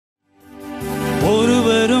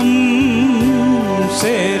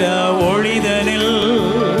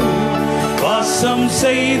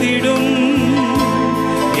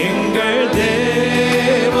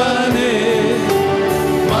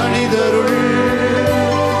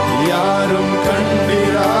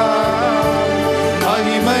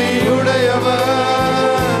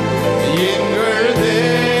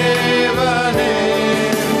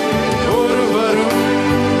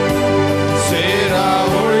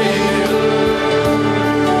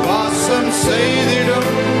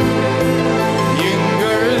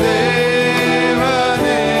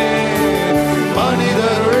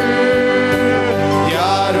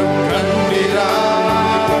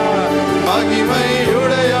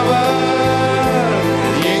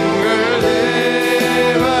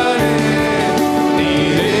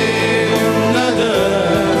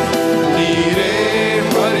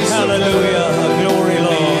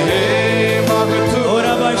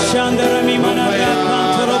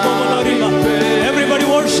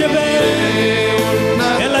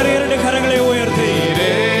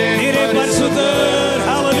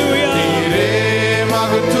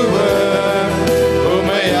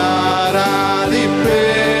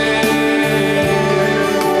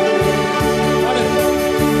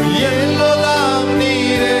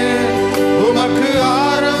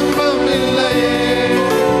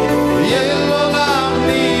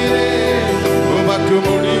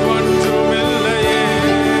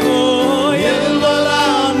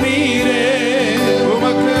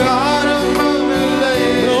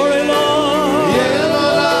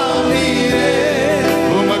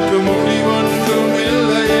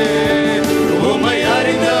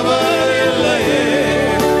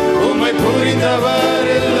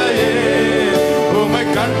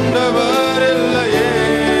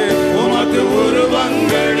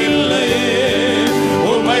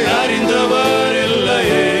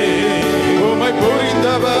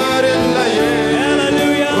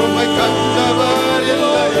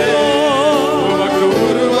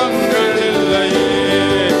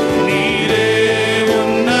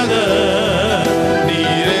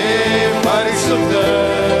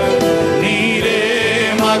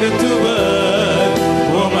மகத்துவர்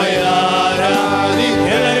உம்மை ஆராதி.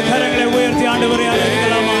 எல்லாரும் கரங்களை உயர்த்தி ஆண்டவரை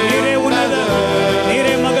ஆராதிக்கலாமா? நீரே உன்னதர்,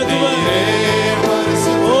 நீரே மகத்துவர்.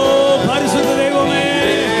 ஓ பரிசுத்த தெய்வமே,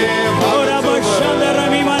 ஓ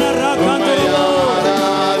ரபஷந்தரமி மனராகாந்தரோ.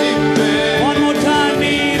 One more time,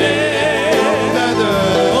 நீரே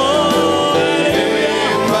உன்னதர். ஓ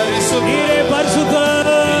நீரே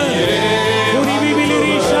பரிசுத்தர். குரிவி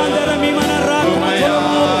விலிரி சாந்தரமி மனராகாந்தரோ.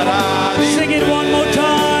 Sing it one more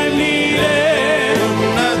time, நீரே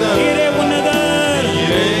உன்னதர், நீரே உன்னதர்,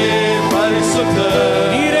 நீரே பரிசுத்தர்,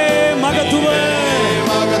 நீரே மகத்துவர்,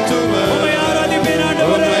 மகத்துவர். உம்மை ஆராதிப்பேன்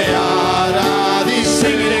ஆண்டவரே, உம்மை ஆராதி.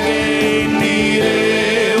 Sing it again, நீரே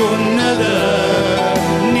உன்னதர்,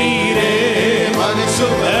 நீரே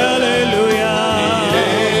பரிசுத்தர். Hallelujah, நீரே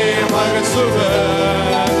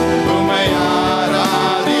பரிசுத்தர், உம்மை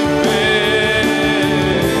ஆராதிப்பேன்.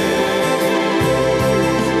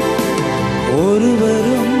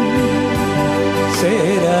 ஒருவரும்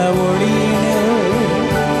சேர ஒளியினர்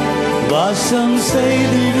வாசம்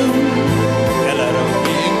செய்திடும் எல்லாரும்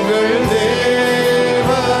எங்கள்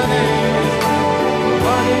தேவனே,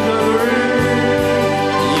 மனிதருள்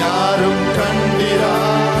யாரும் கண்டிரா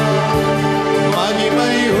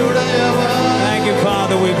மகிமை உடையவர். Thank you,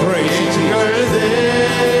 Father, we praise you. எங்கள்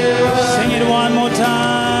தேவனே. Sing it one more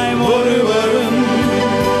time. ஒருவரும்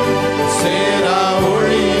சேரா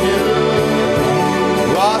ஒளியினர்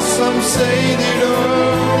வாசம் செய்திடும்.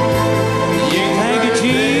 Thank you,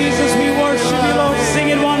 Jesus. We worship you, Lord. Sing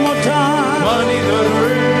it one more time.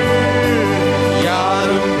 மனிதருள்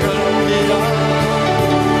யாரும் கண்டிரா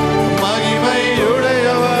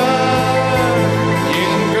மகிமையுடையவர்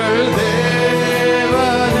எங்கள்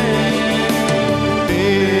தேவனே.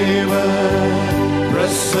 தேவ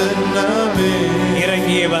பிரசன்னமே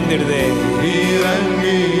இறங்கியே வந்திடுதே,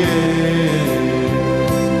 இறங்கியே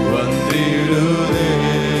வந்திடுதே.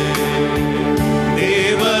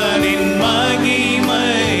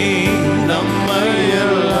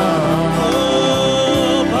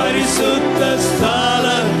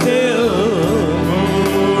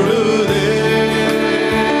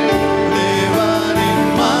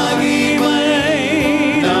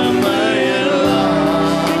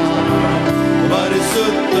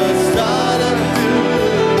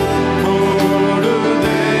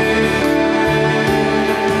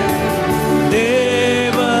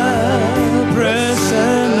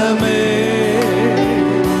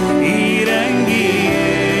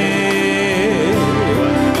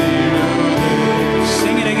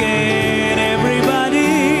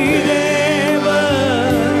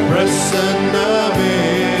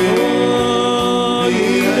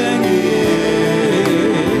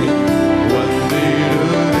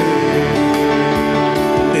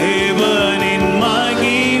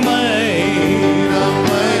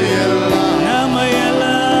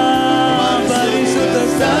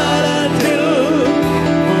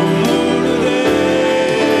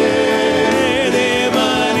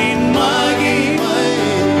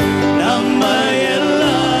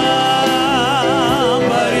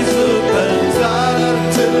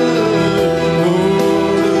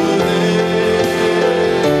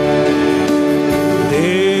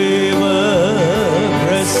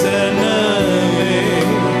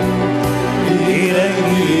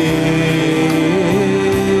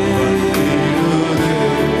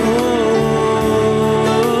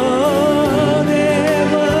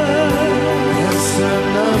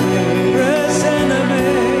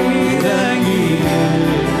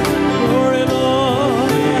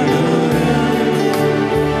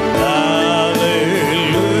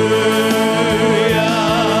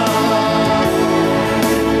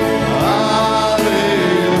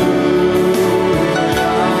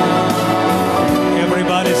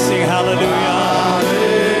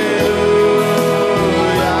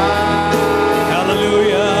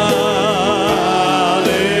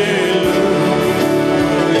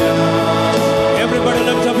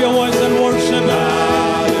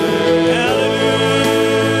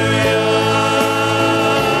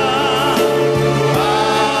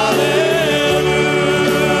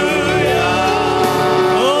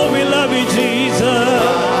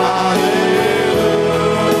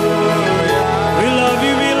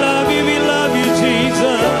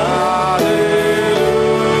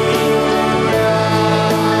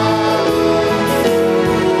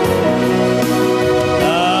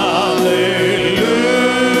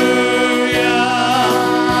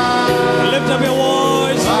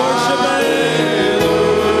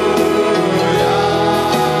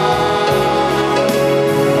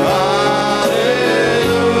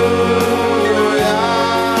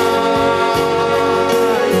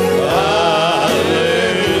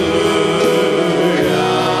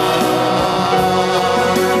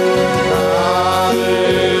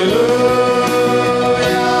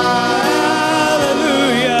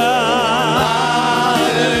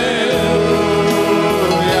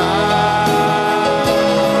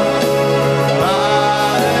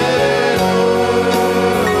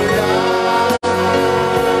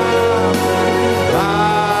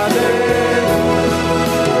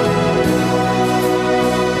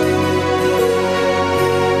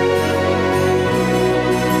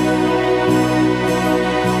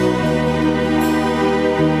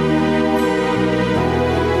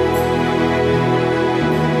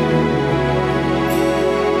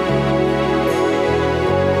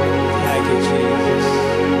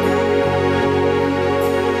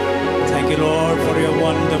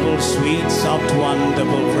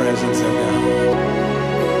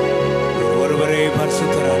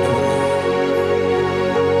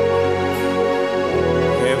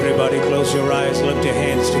 Close your eyes, lift your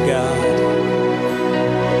hands to God.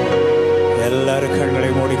 எல்லாரும் கண்களை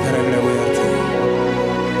மூடி கரங்களை உயர்த்தி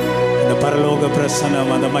இந்த பரலோக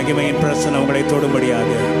பிரசன்னம், அந்த மகிமையின் பிரசன்னம் உங்களை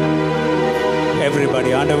தொடும்படியாக.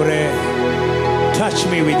 Everybody, ஆண்டவரே, touch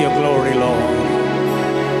me with your glory, Lord.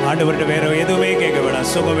 ஆண்டவர்கிட்ட வேற எதுவுமே கேட்க வேண்டாம்.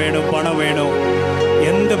 சுகம் வேணும், பணம் வேணும்,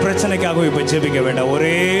 எந்த பிரச்சனைக்காகவும் இப்போ ஜெபிக்க வேண்டாம்.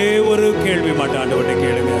 ஒரே ஒரு கேள்வி மட்டும் ஆண்டவர்கிட்ட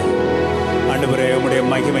கேளுங்க. ஆண்டவரே, உம்முடைய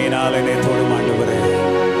மகிமையினால் என்னை தொடும் ஆண்டவரே,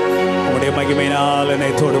 உம்முடைய மகிமையினால் என்னை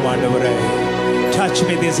தொடும் ஆண்டவரே. Touch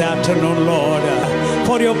me this afternoon, Lord,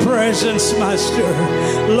 for your presence, Master.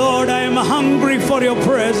 Lord, I am hungry for your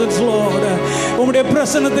presence, Lord. உம்முடைய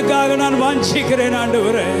பிரசன்னத்துக்காக நான் வாஞ்சிக்கிறேன்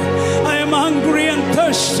ஆண்டவரே. I am hungry and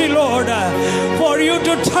thirsty, Lord, for you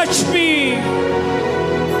to touch me.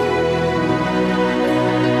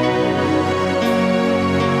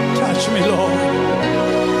 Touch me, Lord.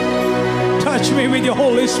 Touch me with your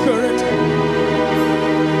Holy Spirit.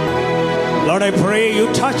 Lord, I pray you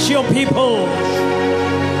touch your people.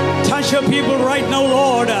 Touch your people right now,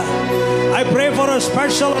 Lord. I pray for a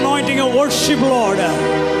special anointing of worship, Lord.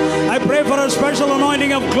 I pray for a special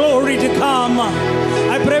anointing of glory to come.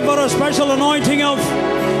 I pray for a special anointing of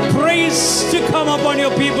praise to come upon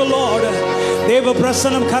your people, Lord. தேவ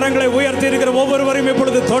பிரசன்னம் கரங்களை உயர்த்தி இருக்கிற ஒவ்வொருவரையும்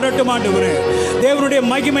இப்பொழுது தொடட்டும் ஆண்டவரே. தேவனுடைய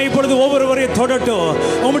மகிமை இப்பொழுது ஒவ்வொருவரையும் தொடட்டும்.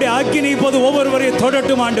 உம்முடைய அக்கினி இப்போது ஒவ்வொருவரையும்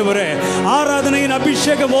தொடட்டும் ஆண்டவரே. ஆராதனையின்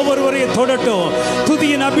அபிஷேகம் ஒவ்வொருவரையும் தொடட்டும்.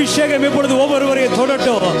 துதியின் அபிஷேகம் இப்பொழுது ஒவ்வொருவரையும்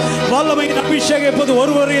தொடட்டும். வல்லமையின் அபிஷேகம் இப்போது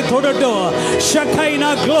ஒருவரையும் தொடட்டும்.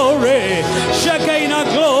 Shekinah glory, Shekinah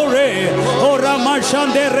glory. O Rama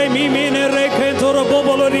Shandere Mimine Rekentoro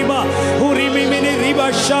Boboloriba, Urimimini Riba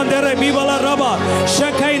Shandere Bibala Raba.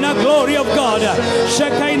 Shekinah glory of God.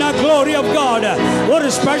 Shekinah glory of God. What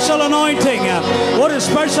a special anointing. What a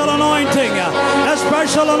special anointing. A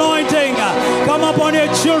special anointing. Come upon your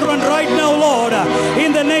children right now, Lord.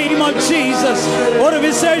 In the name of Jesus. What a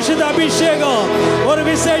விசேஷித அபிஷேகம். What a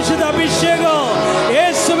விசேஷித அபிஷேகம்.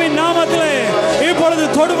 இயேசுவின் நாமத்திலே இப்பொழுது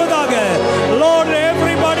தொடுவதாக. Lord,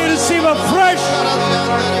 everybody receive a fresh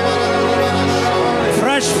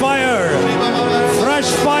fire.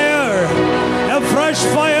 Fresh fire. A fresh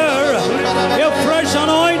fire. A fresh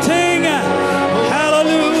anointing.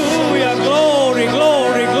 Hallelujah. Glory,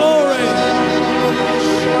 glory, glory.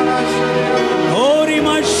 Ori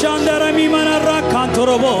mashandara mimana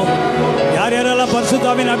rakantorobo. யார் யாரெல்லாம்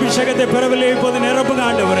பரிசுத்தாவின் அபிஷேகத்தை பெறவில்லை இப்போது நிரப்புங்க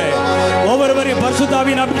ஆண்டவரே. ஒவ்வொருவரையும்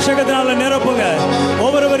பரிசுத்தாவின் அபிஷேகத்தினால நிரப்புங்க.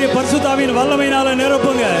 ஒவ்வொருவரையும் பரிசுத்தாவின் வல்லமையினால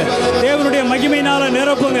நிரப்புங்க. தேவனுடைய மகிமையினால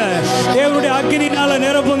நிரப்புங்க. தேவனுடைய அக்கினியினால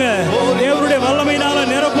நிரப்புங்க. தேவனுடைய வல்லமையினால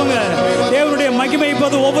நிரப்புங்க. தேவனுடைய மகிமை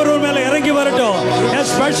இப்போது ஒவ்வொருவர் மேல இறங்கி வரட்டும். A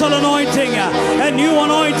special anointing, a new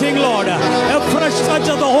anointing, Lord, a fresh touch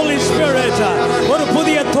of the Holy Spirit. ஒரு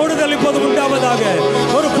புதிய தொடுதல் இப்போது உண்டாவதாக.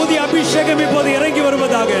 ஒரு புதிய அபிஷேகம் இப்போது இறங்கி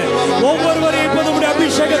வருவதாக. ஒவ்வொருவரையும் இப்போது உடைய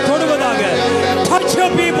அபிஷேகம் தொடுவதாக. Touch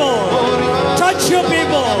your people. Touch your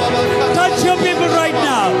people. Touch your people right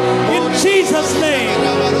now. In Jesus' name.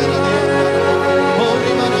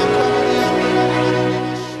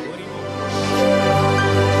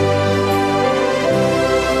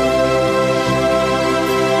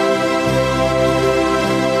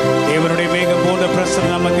 தேவனுடைய மேகம் போன்ற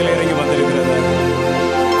பிரசன்னம் நமக்கு இறங்கி வந்திருக்கிறது.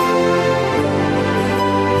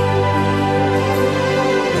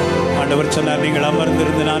 ஆண்டவர் சொன்னார், நீங்கள்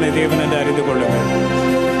அமர்ந்திருந்து நானே தேவன் என்று அறிந்து கொள்ளுங்கள்.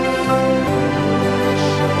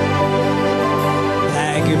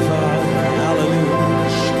 Thank you, Father. Hallelujah.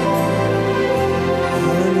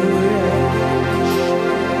 Hallelujah.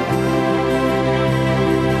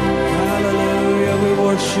 Hallelujah. We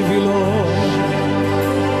worship you, Lord.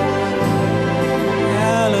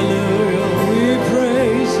 Hallelujah. We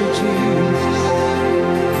praise you, Jesus.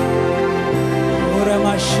 Ora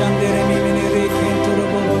mashandere mimene rekentoro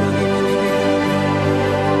bobolori.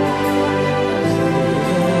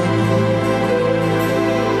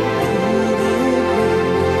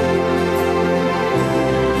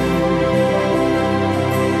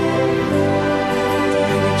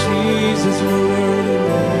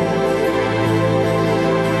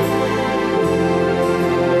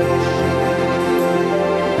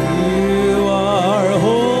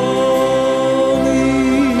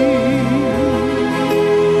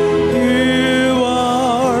 You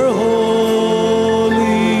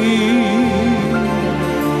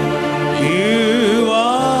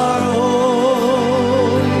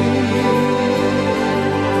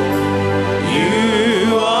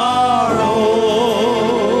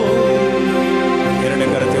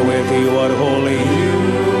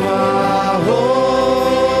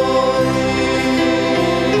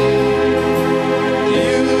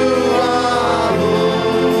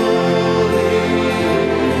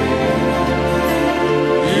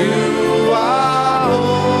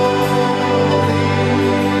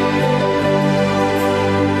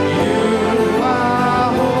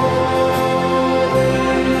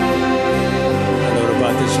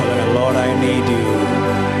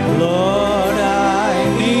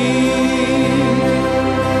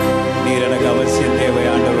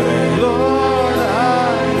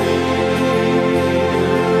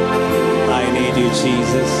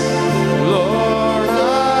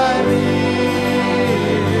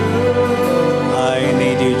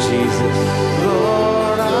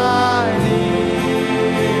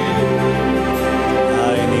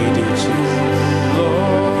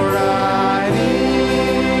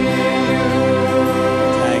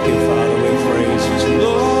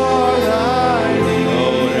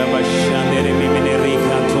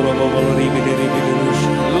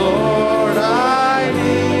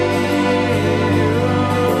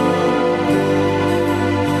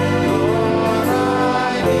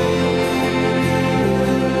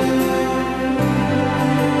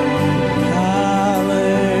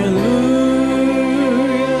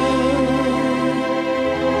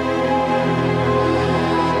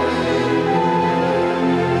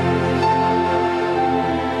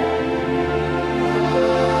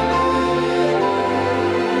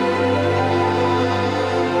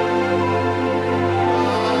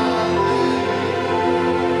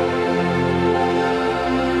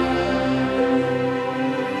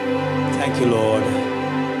you, Lord.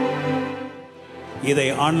 இதை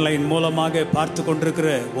ஆன்லைன் மூலமாக பார்த்து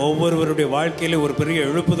கொண்டிருக்கிற ஒவ்வொருவருடைய வாழ்க்கையில ஒரு பெரிய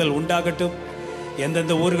எழுப்புதல் உண்டாகட்டும்.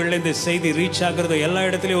 எந்தெந்த ஊர்களில் இந்த செய்தி ரீச் ஆகிறதோ எல்லா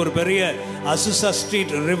இடத்துலையும் ஒரு பெரிய அசுசா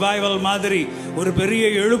ஸ்ட்ரீட் ரிவைவல் மாதிரி ஒரு பெரிய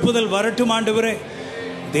எழுப்புதல் வரட்டும் ஆண்டவரே.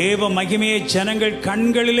 தேவ மகிமையை ஜனங்கள்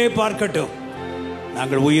கண்களிலே பார்க்கட்டும்.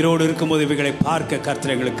 நாங்கள் உயிரோடு இருக்கும்போது இவைகளை பார்க்க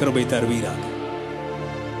கர்த்தர் எங்களுக்கு கிருபை தருவீராக.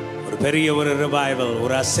 ஒரு பெரிய ஒரு ரிவைவல்,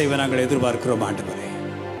 ஒரு அசைவை நாங்கள் எதிர்பார்க்கிறோம் ஆண்டவரே.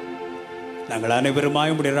 நாங்கள்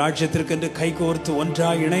அனைவருமாய் உம்முடைய ராஜ்யத்திற்கு என்று கைகோர்த்து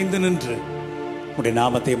ஒன்றாய் இணைந்து நின்று உம்முடைய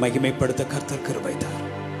நாமத்தை மகிமைப்படுத்த கர்த்தர் கிருபை தார்.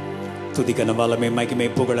 துதிக்க வல்லமை மகிமை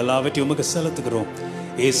புகழ் எல்லாவற்றையும் உமக்கு செலுத்துகிறோம்.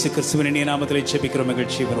 இயேசு கிறிஸ்துவின் நாமத்திலே ஜெபிக்கிறோம்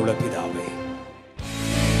எங்கள் ஜீவனுள்ள பிதாவே.